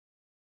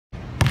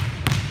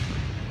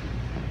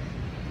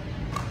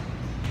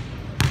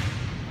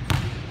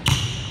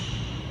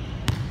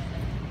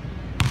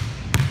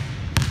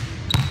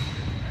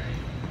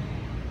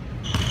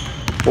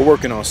We're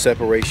working on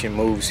separation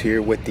moves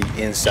here with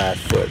the inside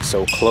foot,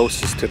 so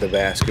closest to the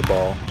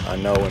basketball. I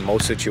know in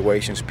most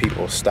situations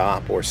people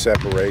stop or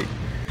separate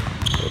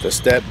with a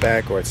step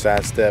back or a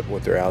side step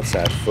with their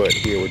outside foot.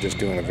 Here we're just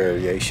doing a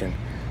variation.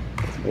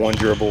 One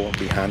dribble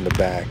behind the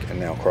back and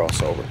now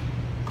crossover.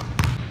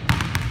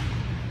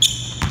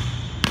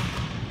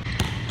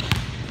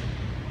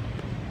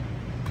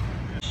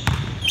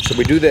 So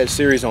we do that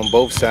series on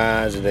both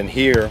sides, and then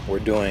here we're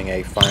doing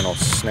a final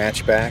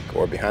snatch back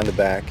or behind the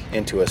back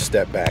into a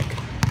step back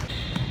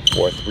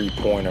for a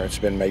three-pointer. It's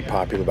been made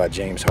popular by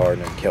James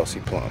Harden and Kelsey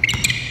Plum.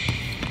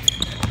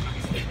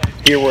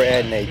 Here we're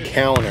adding a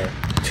counter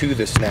to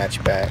the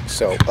snatch back,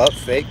 so up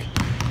fake,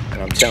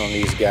 and I'm telling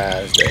these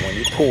guys that when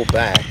you pull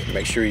back,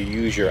 make sure you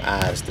use your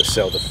eyes to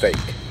sell the fake.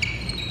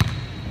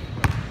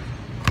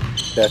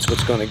 That's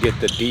what's going to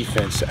get the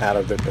defense out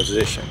of their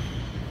position.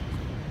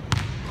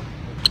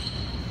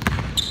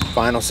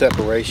 Final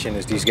separation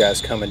is these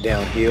guys coming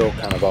downhill,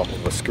 kind of off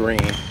of a screen,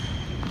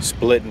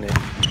 splitting it,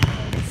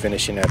 and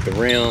finishing at the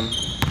rim,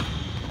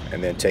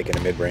 and then taking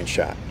a mid-range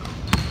shot.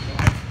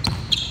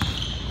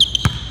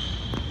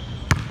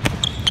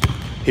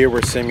 Here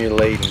we're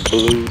simulating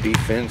blue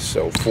defense,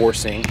 so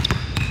forcing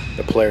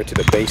the player to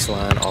the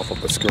baseline off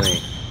of a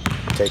screen,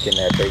 taking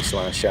that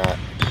baseline shot.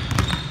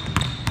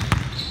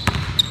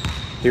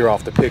 Here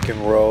off the pick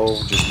and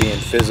roll, just being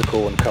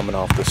physical and coming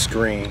off the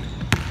screen,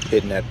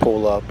 hitting that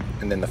pull up,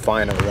 and then the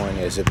final one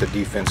is if the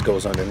defense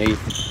goes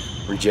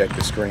underneath, reject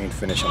the screen,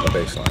 finish on the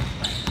baseline.